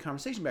bringing the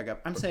conversation back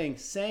up. I'm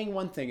saying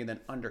one thing and then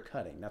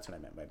undercutting. That's what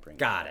I meant by bringing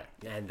Got it.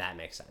 And that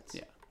makes sense.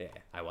 Yeah. Yeah.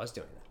 I was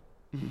doing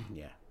that.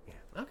 Yeah.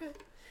 Yeah. Okay.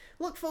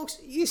 Look, folks,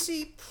 you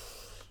see,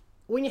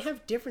 when you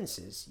have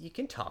differences, you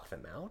can talk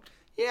them out.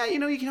 Yeah,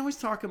 you can always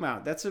talk them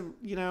out. That's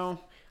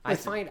I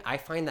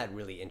find that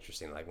really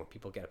interesting. Like when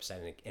people get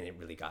upset and it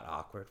really got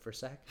awkward for a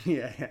sec.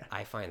 Yeah.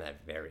 I find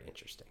that very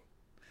interesting.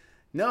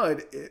 No,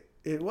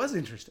 it was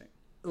interesting.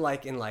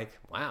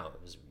 Wow,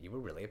 you were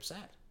really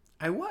upset.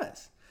 I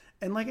was.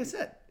 And like I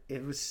said,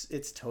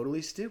 it's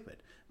totally stupid.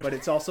 But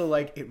it's also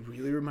like, it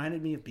really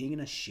reminded me of being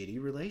in a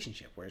shitty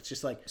relationship where it's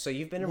just like. So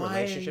you've been in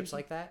relationships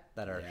like that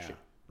are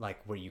like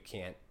where you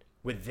can't,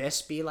 would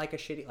this be like a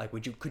shitty, like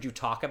could you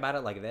talk about it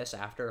like this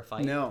after a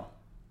fight? No.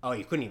 Oh,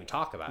 you couldn't even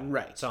talk about it.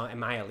 Right. So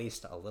am I at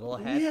least a little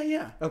ahead?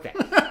 Yeah. Okay.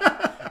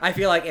 I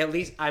feel like at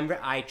least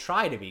I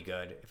try to be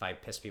good if I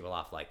piss people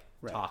off, like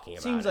talking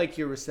about it. Seems like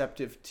you're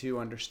receptive to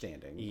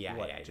understanding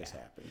what just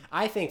happened.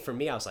 I think for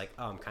me, I was like,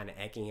 I'm kind of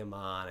egging him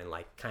on and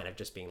like kind of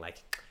just being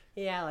like,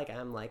 yeah, like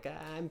I'm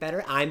better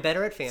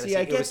at fantasy. See,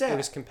 I get that. It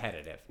was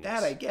competitive.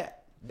 That I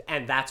get.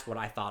 And that's what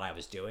I thought I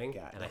was doing.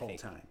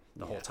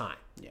 The whole time.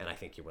 Yeah. And I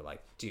think you were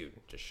like, dude,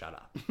 just shut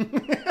up.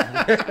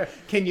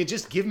 Can you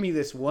just give me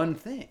this one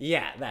thing?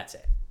 Yeah, that's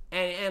it.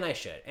 And I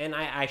should. And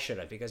I should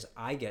have, because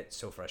I get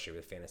so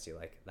frustrated with fantasy.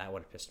 Like, that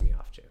would have pissed me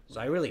off too.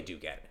 So I really do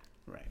get it.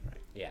 Right.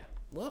 Yeah.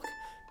 Look,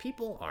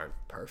 people aren't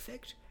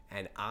perfect,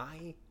 and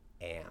I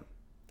am.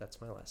 That's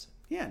my lesson.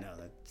 Yeah, no,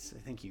 I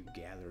think you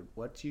gathered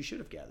what you should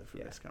have gathered from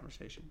this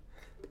conversation.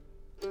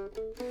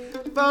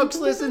 Folks,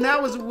 listen,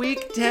 that was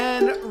week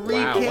 10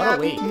 recap. Wow, what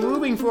a week.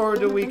 Moving forward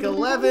to week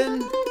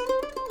 11.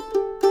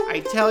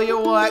 I tell you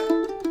what,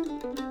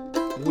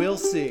 we'll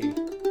see.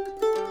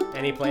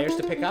 Any players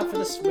to pick up for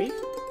this week?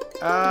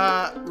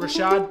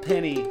 Rashad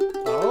Penny.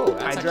 Oh,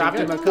 that's I dropped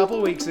him a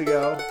couple weeks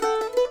ago,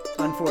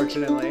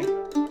 unfortunately.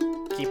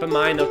 Keep in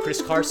mind, though,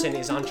 Chris Carson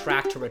is on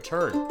track to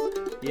return.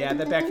 Yeah,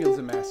 that backfield's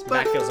a mess.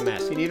 Backfield's a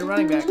mess. You need a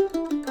running back.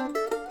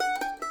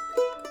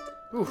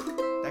 Oof,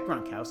 that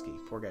Gronkowski.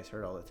 Poor guy's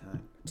hurt all the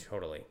time.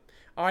 Totally.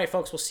 All right,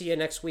 folks, we'll see you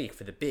next week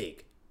for the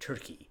big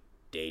Turkey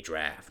Day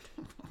Draft.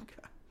 Oh,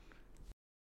 God.